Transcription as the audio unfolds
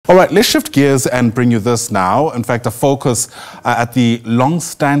All right, let's shift gears and bring you this now. In fact, a focus at the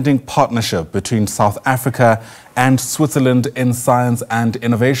long-standing partnership between South Africa and Switzerland in science and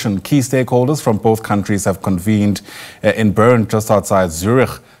innovation. Key stakeholders from both countries have convened in Bern, just outside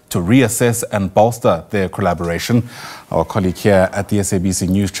Zurich, to reassess and bolster their collaboration. Our colleague here at the SABC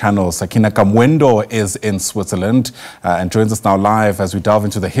News channel, Sakina Kamwendo, is in Switzerland and joins us now live as we delve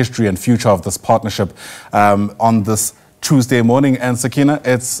into the history and future of this partnership on this Tuesday morning. And Sakina,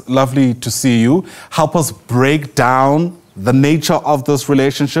 it's lovely to see you. Help us break down the nature of this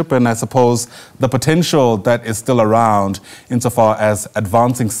relationship and I suppose the potential that is still around insofar as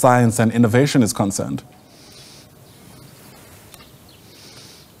advancing science and innovation is concerned.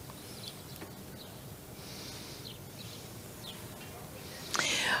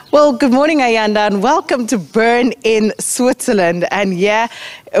 Well, good morning, Ayanda, and welcome to Bern in Switzerland. And yeah,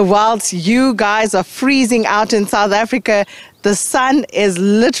 whilst you guys are freezing out in South Africa, the sun is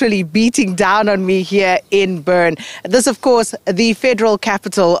literally beating down on me here in Bern. This, of course, the federal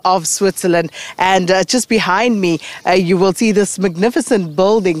capital of Switzerland. And just behind me, you will see this magnificent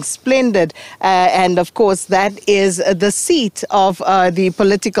building, splendid. And, of course, that is the seat of the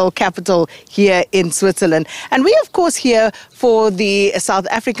political capital here in Switzerland. And we, of course, here for the South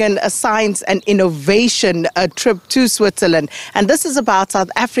African Science and Innovation trip to Switzerland. And this is about South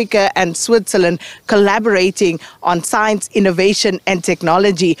Africa and Switzerland collaborating on science, innovation and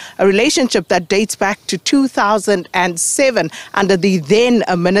technology, a relationship that dates back to 2007 under the then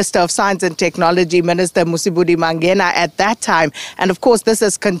Minister of Science and Technology, Minister Musibudi Mangena at that time. And of course, this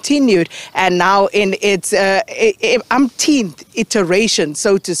has continued and now in its umpteenth iteration,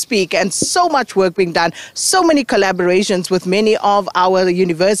 so to speak, and so much work being done, so many collaborations with many of our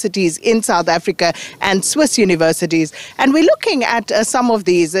universities in South Africa and Swiss universities. And we're looking at some of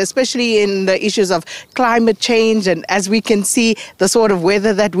these, especially in the issues of climate change. And as we can see, the sort of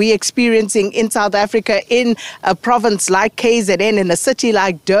weather that we're experiencing in South Africa, in a province like KZN, in a city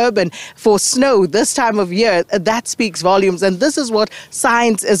like Durban, for snow this time of year, that speaks volumes. And this is what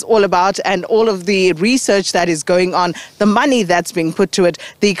science is all about, and all of the research that is going on, the money that's being put to it,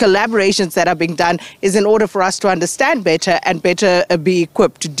 the collaborations that are being done is in order for us to understand better and better be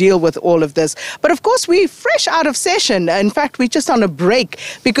equipped to deal with all of this. But of course, we're fresh out of session. In fact, we're just on a break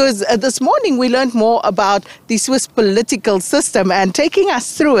because this morning we learned more about the Swiss political system, and taking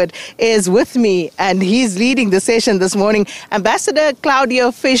us through it is with me, and he's leading the session this morning, Ambassador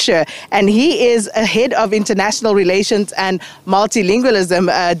Claudio Fischer, and he is a head of international relations and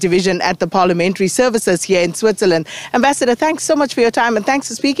multilingualism division at the Parliamentary Services here in Switzerland. Ambassador, thanks so much for your time and thanks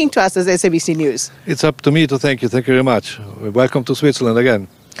for speaking to us as SABC News. It's up to me to thank you. Thank you very much. Welcome to Switzerland again.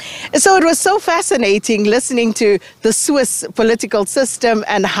 So it was so fascinating listening to the Swiss political system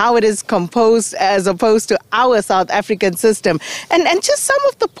and how it is composed as opposed to our South African system. And just some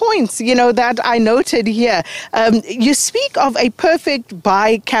of the points, you know, that I noted here. You speak of a perfect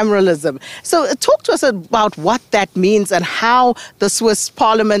bicameralism. So talk to us about what that means and how the Swiss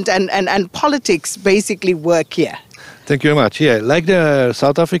parliament and politics basically work here. Thank you very much. Yeah, like the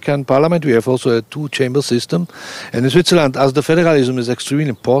South African Parliament, we have also a two-chamber system. And in Switzerland, as the federalism is extremely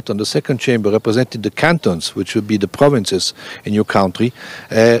important, the second chamber, representing the cantons, which would be the provinces in your country,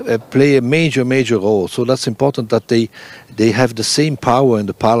 play a major role. So that's important that they have the same power in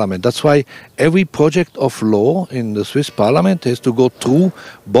the parliament. That's why every project of law in the Swiss parliament has to go through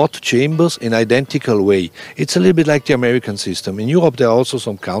both chambers in identical way. It's a little bit like the American system. In Europe, there are also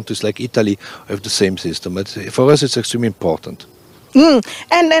some countries like Italy who have the same system. But for us, it's extremely important.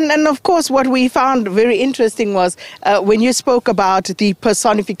 And of course, what we found very interesting was when you spoke about the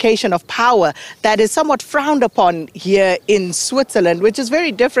personification of power that is somewhat frowned upon here in Switzerland, which is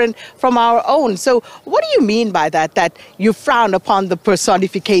very different from our own. So what do you mean by that, that you frown upon the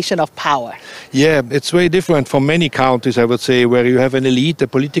personification of power? Yeah, it's very different from many countries, I would say, where you have an elite, a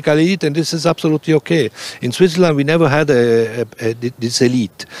political elite, and this is absolutely okay. In Switzerland, we never had this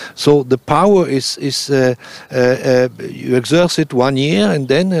elite. So the power is you exert it 1 year, and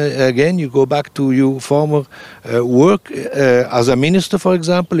then again you go back to your former work as a minister, for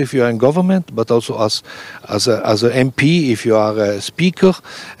example, if you are in government, but also as an MP if you are a speaker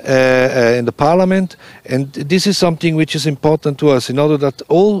in the parliament. And this is something which is important to us in order that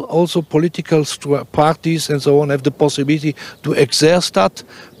all also political parties and so on have the possibility to exert that,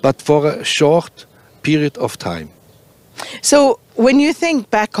 but for a short period of time. So when you think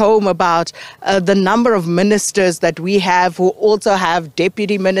back home about the number of ministers that we have who also have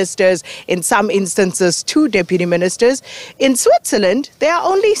deputy ministers, in some instances 2 deputy ministers, in Switzerland there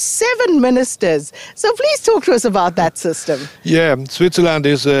are only 7 ministers. So please talk to us about that system. Yeah, Switzerland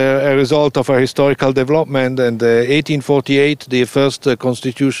is a result of a historical development, and 1848 the first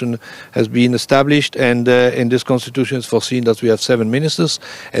constitution has been established, and in this constitution is foreseen that we have 7 ministers,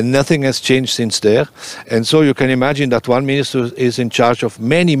 and nothing has changed since there. And so you can imagine that one minister is in charge of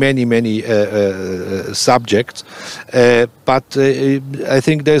many subjects, but I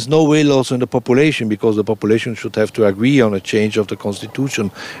think there's no will also in the population, because the population should have to agree on a change of the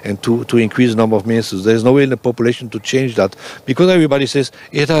constitution and to increase the number of ministers. There's no will in the population to change that, because everybody says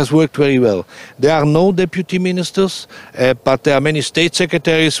it has worked very well. There are no deputy ministers, but there are many state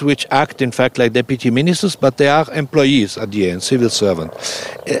secretaries which act in fact like deputy ministers, but they are employees at the end, civil servant.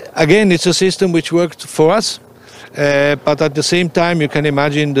 Again, it's a system which worked for us. But at the same time, you can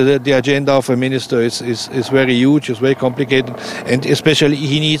imagine the agenda of a minister is very huge, it's very complicated, and especially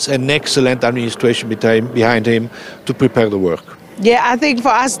he needs an excellent administration behind him to prepare the work. Yeah, I think for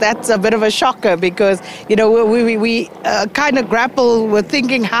us that's a bit of a shocker, because, you know, we kind of grapple with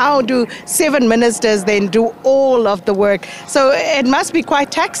thinking, how do 7 ministers then do all of the work? So it must be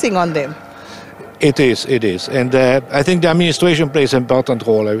quite taxing on them. It is. And I think the administration plays an important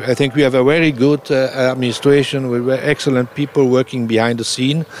role. I think we have a very good administration with excellent people working behind the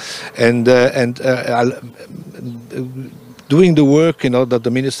scene and doing the work in order that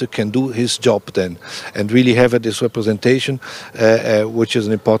the minister can do his job then and really have this representation, which is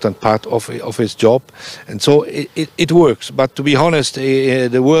an important part of his job. And so it works. But to be honest,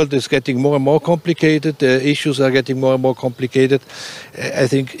 the world is getting more and more complicated. The issues are getting more and more complicated. I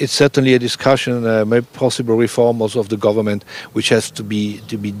think it's certainly a discussion, maybe possible reform also of the government, which has to be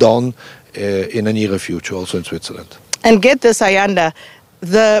done in the near future, also in Switzerland. And get this, Ayanda,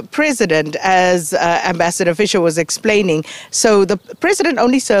 the president, as Ambassador Fisher was explaining, so the president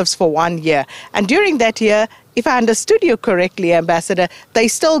only serves for 1 year. And during that year, if I understood you correctly, Ambassador, they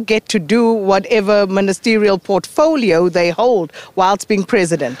still get to do whatever ministerial portfolio they hold whilst being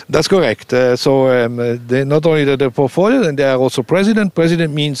president. That's correct. They not only the portfolio, and they are also president.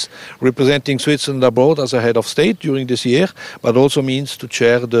 President means representing Switzerland abroad as a head of state during this year, but also means to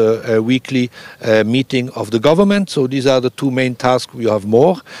chair the weekly meeting of the government. So these are the 2 main tasks. You have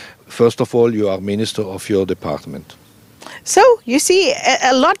more. First of all, you are minister of your department. So you see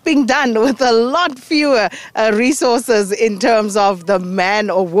a lot being done with a lot fewer resources in terms of the man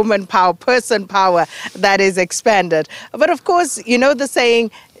or woman power, person power that is expanded. But of course, you know the saying,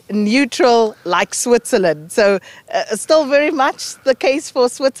 neutral like Switzerland. So still very much the case for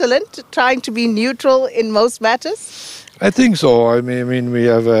Switzerland, trying to be neutral in most matters? I think so. I mean we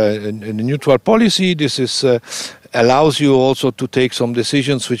have a neutral policy. This is allows you also to take some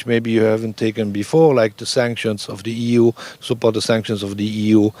decisions which maybe you haven't taken before, like the sanctions of the EU, support the sanctions of the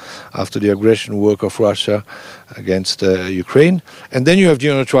EU after the aggression work of Russia against Ukraine. And then you have the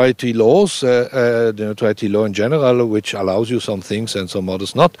neutrality laws, the neutrality law in general, which allows you some things and some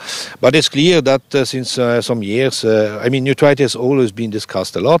others not. But it's clear that since some years, I mean, neutrality has always been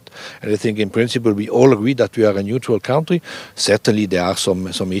discussed a lot. And I think in principle we all agree that we are a neutral country. Certainly there are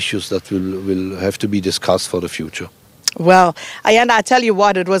some issues that will have to be discussed for the future. Well, Ayanda, I tell you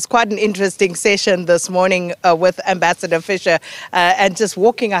what, it was quite an interesting session this morning with Ambassador Fisher and just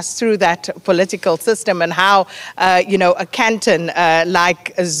walking us through that political system and how, you know, a canton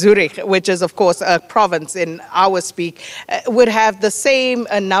like Zurich, which is, of course, a province in our speak, would have the same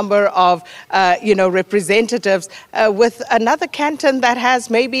number of, you know, representatives with another canton that has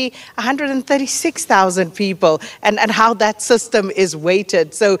maybe 136,000 people and how that system is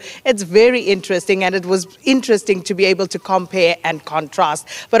weighted. So it's very interesting, and it was interesting to be able to compare and contrast.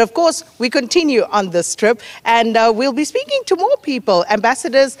 But of course, we continue on this trip, and we'll be speaking to more people,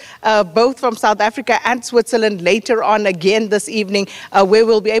 ambassadors both from South Africa and Switzerland later on again this evening, where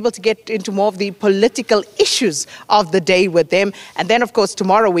we'll be able to get into more of the political issues of the day with them. And then, of course,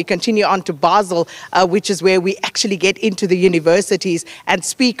 tomorrow we continue on to Basel, which is where we actually get into the universities and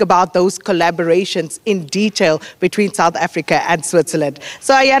speak about those collaborations in detail between South Africa and Switzerland.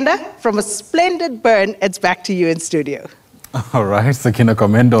 So, Ayanda, from a splendid Bern, it's back to you in studio. All right, Sakina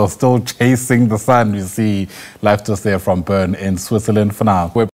Kamwendo still chasing the sun. You see, live just there from Bern in Switzerland for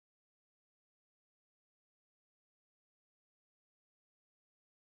now.